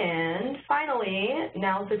 And finally,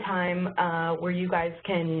 now's the time where you guys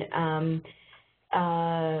can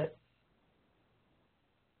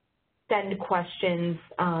send questions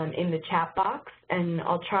in the chat box, and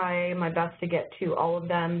I'll try my best to get to all of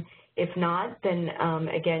them. If not, then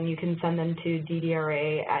again, you can send them to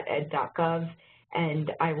ddra@ed.gov,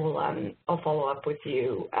 and I'll follow up with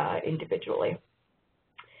you individually.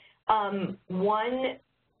 I'll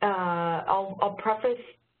preface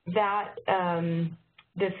that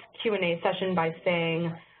this Q&A session by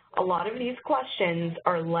saying a lot of these questions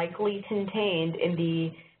are likely contained in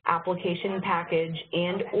the application package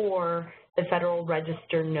and or the Federal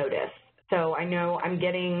Register notice. So I know I'm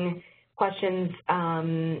getting questions,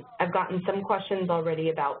 I've gotten some questions already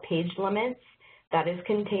about page limits. That is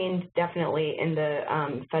contained definitely in the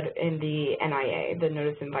NIA, the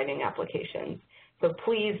Notice Inviting Applications. So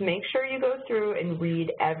please make sure you go through and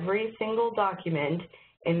read every single document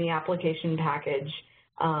in the application package,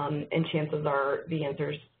 and chances are the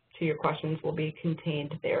answers to your questions will be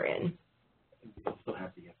contained therein. We also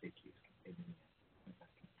have the FAQs contained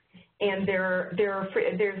in and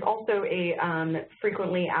there's also a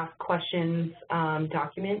frequently asked questions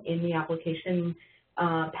document in the application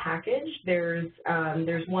package. There's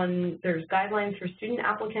guidelines for student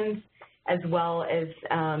applicants, as well as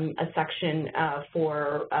a section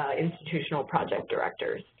for institutional project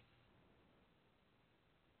directors.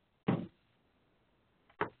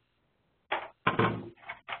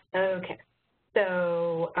 Okay,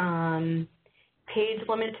 so page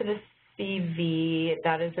limit to the CV,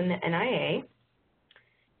 that is in the NIA.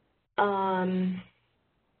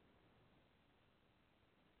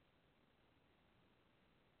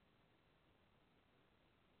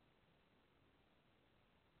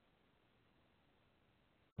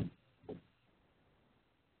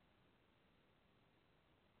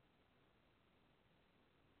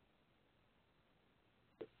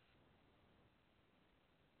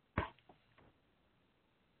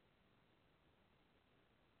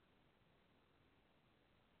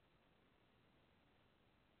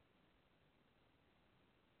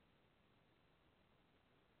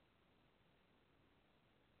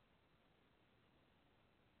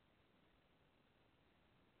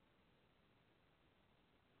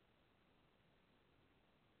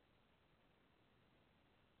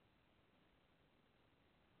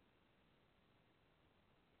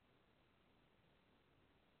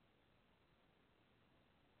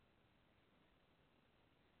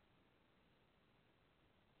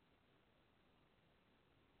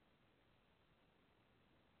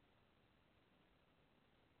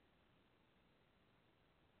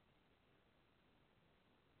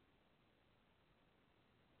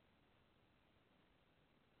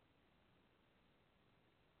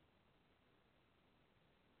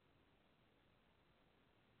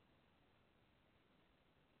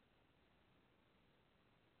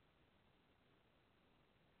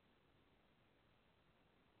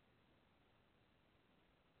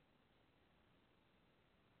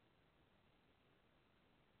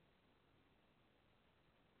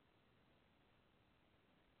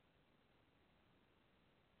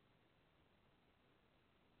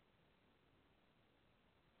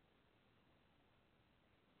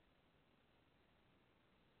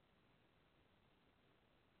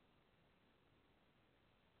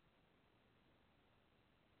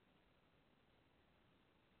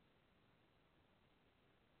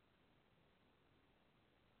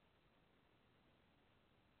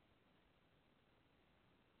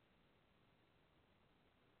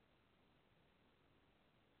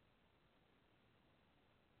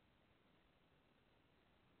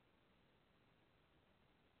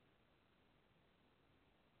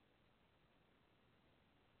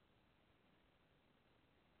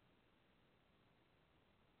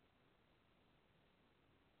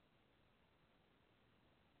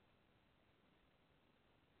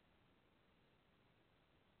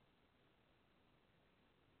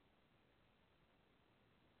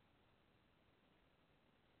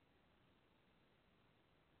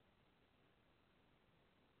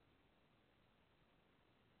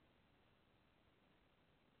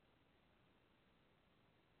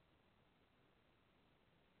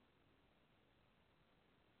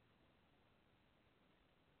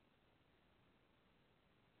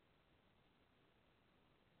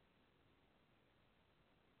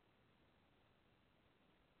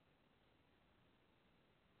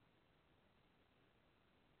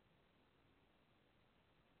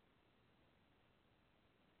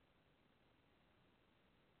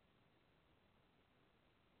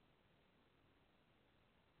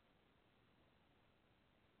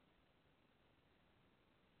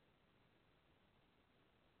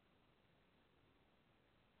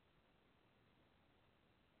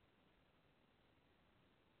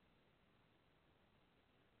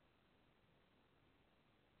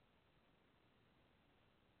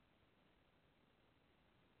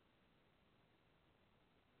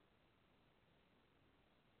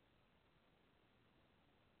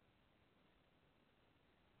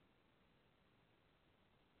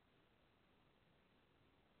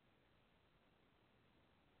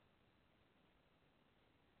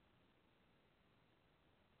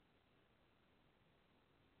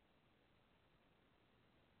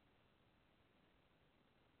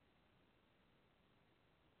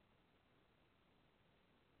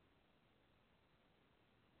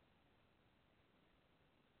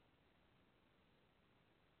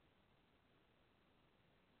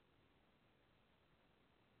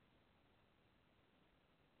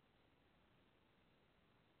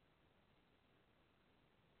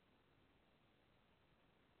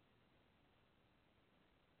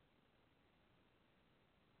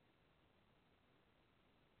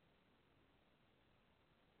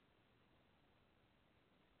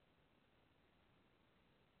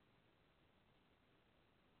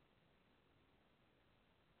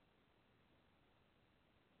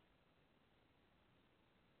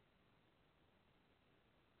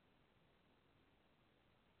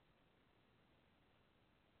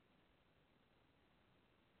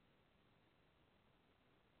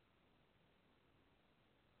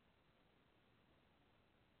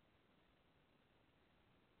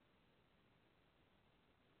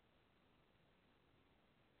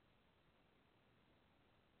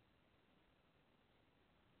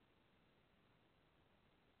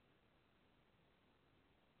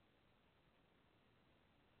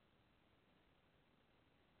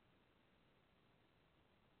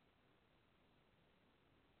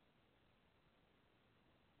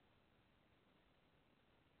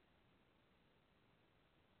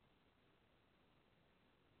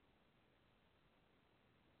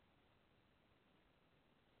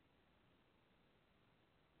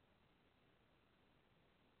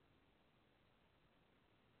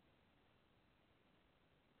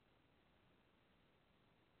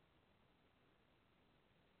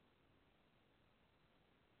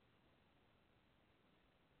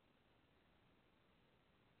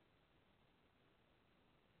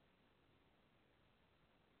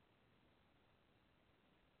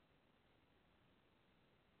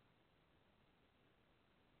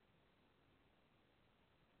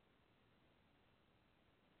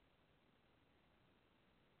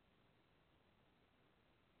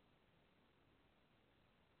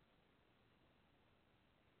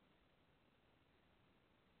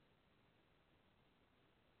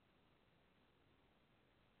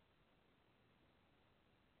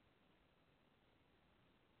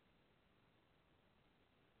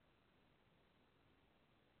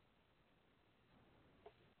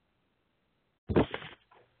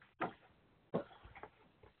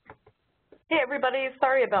 Hey everybody,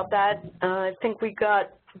 sorry about that. I think we got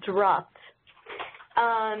dropped.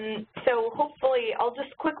 So hopefully, I'll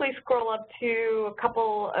just quickly scroll up to a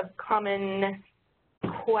couple of common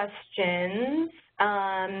questions.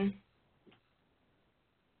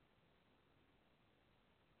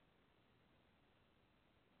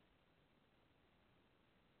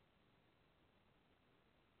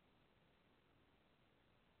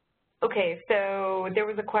 Okay, so there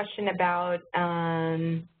was a question about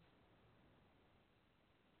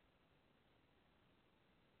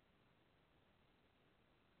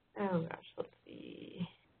oh gosh, let's see.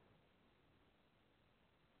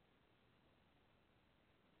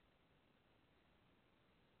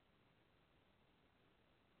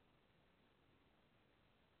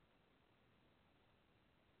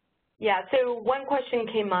 Yeah, so one question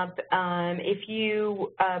came up. If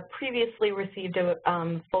you previously received a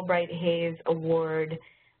Fulbright-Hays award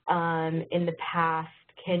in the past,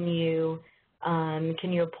 can you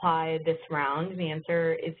apply this round? The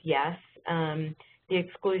answer is yes. The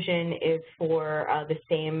exclusion is for the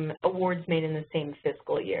same awards made in the same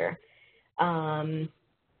fiscal year.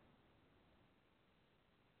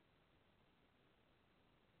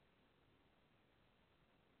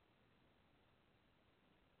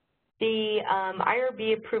 The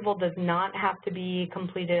IRB approval does not have to be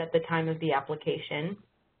completed at the time of the application.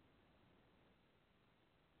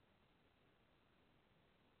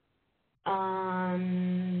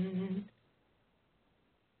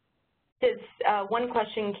 One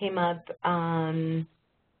question came up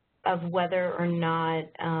of whether or not,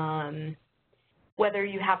 whether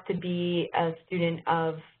you have to be a student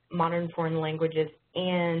of modern foreign languages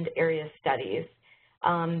and area studies.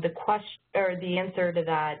 The answer to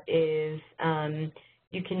that is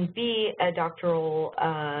you can be a doctoral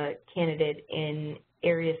candidate in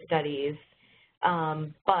area studies,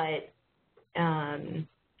 but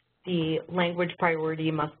the language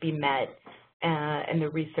priority must be met, and the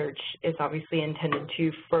research is obviously intended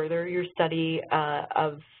to further your study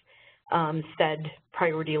of said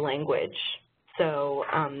priority language. So,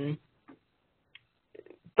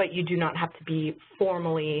 but you do not have to be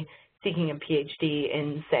formally seeking a PhD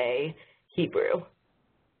in, say, Hebrew.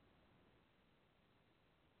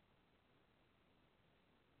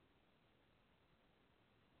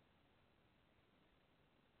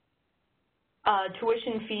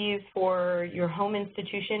 Tuition fees for your home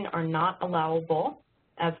institution are not allowable,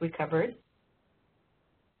 as we covered.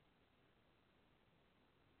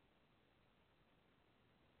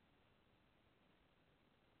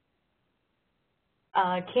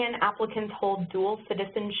 Can applicants hold dual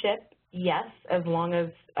citizenship? Yes, as long as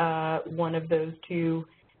one of those two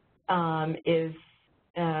is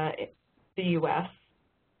the U.S.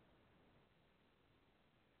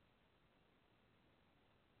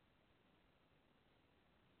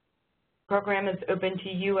 Program is open to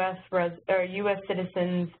U.S.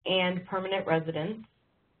 citizens and permanent residents.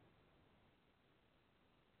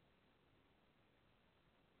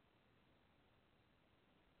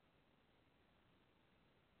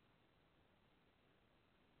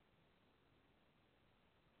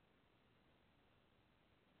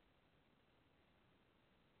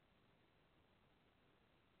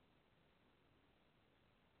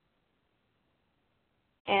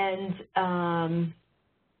 And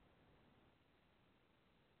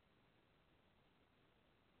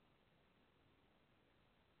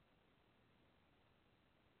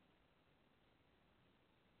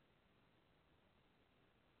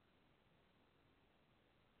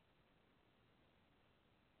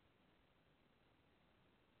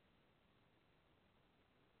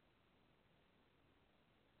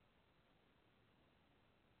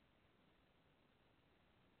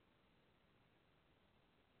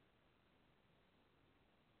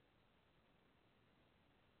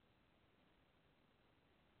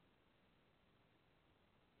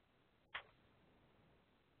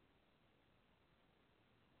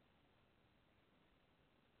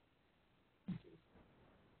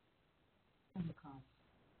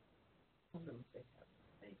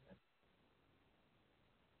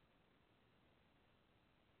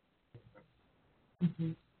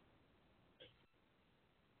mm-hmm.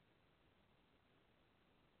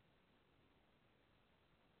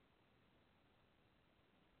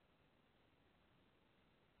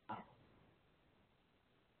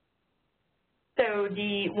 So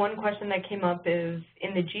the one question that came up is,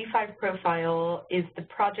 in the G5 profile, is the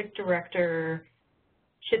project director,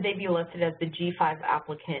 should they be listed as the G5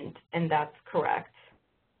 applicant? And that's correct.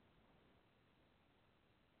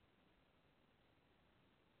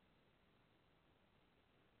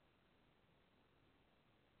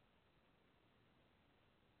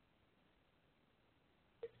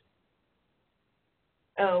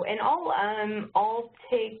 Oh, and I'll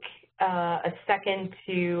take a second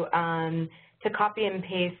to copy and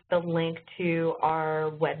paste the link to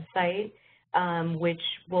our website, which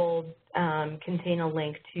will contain a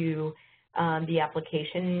link to the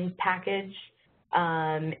application package.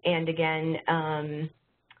 And again,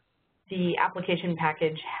 the application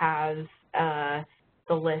package has the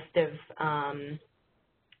list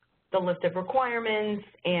of requirements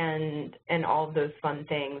and all of those fun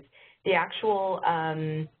things. The actual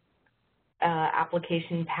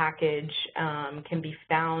application package can be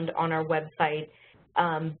found on our website,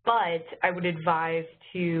 but I would advise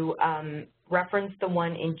to reference the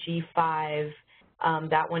one in G5.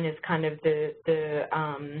 That one is kind of the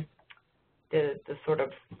sort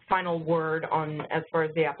of final word on as far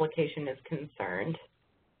as the application is concerned.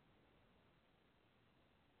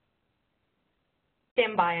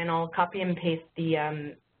 Stand by, and I'll copy and paste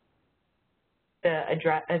the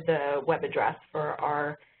web address for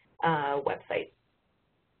our website.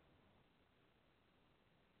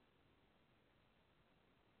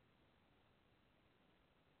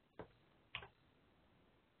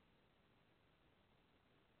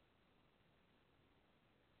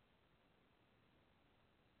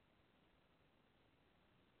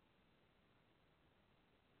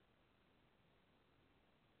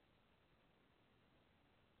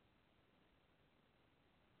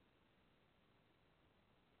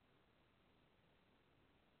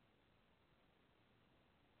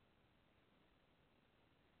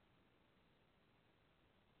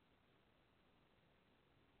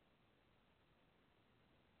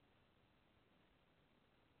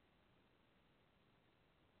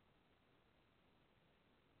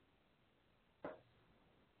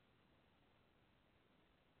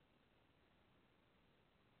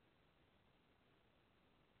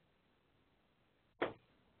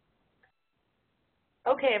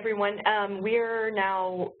 Okay, everyone, we're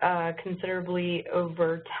now considerably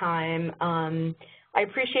over time. I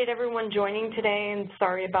appreciate everyone joining today, and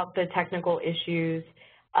sorry about the technical issues.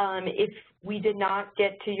 If we did not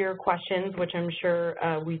get to your questions, which I'm sure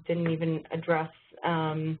we didn't even address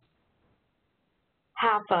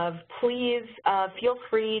half of, please feel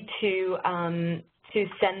free to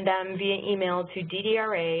send them via email to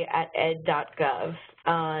ddra@ed.gov,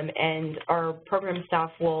 and our program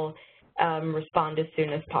staff will respond as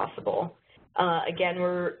soon as possible. Again,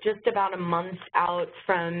 we're just about a month out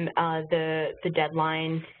from the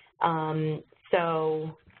deadline,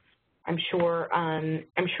 so I'm sure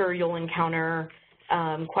you'll encounter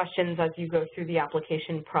questions as you go through the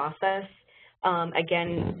application process.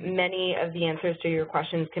 Again, many of the answers to your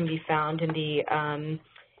questions can be found in the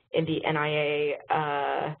NIA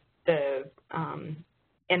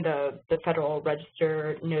and the Federal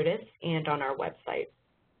Register notice and on our website.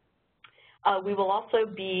 We will also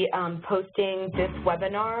be posting this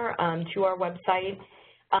webinar to our website,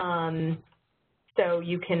 so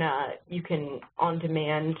you can on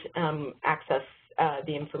demand access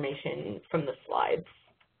the information from the slides.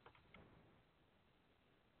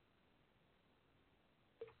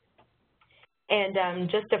 And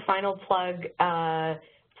just a final plug,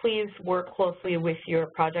 please work closely with your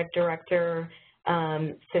project director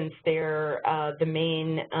since they're the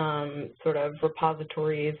main sort of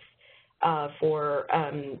repositories for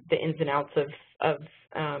the ins and outs of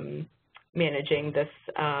managing this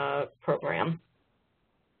program.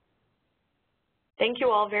 Thank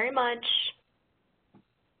you all very much.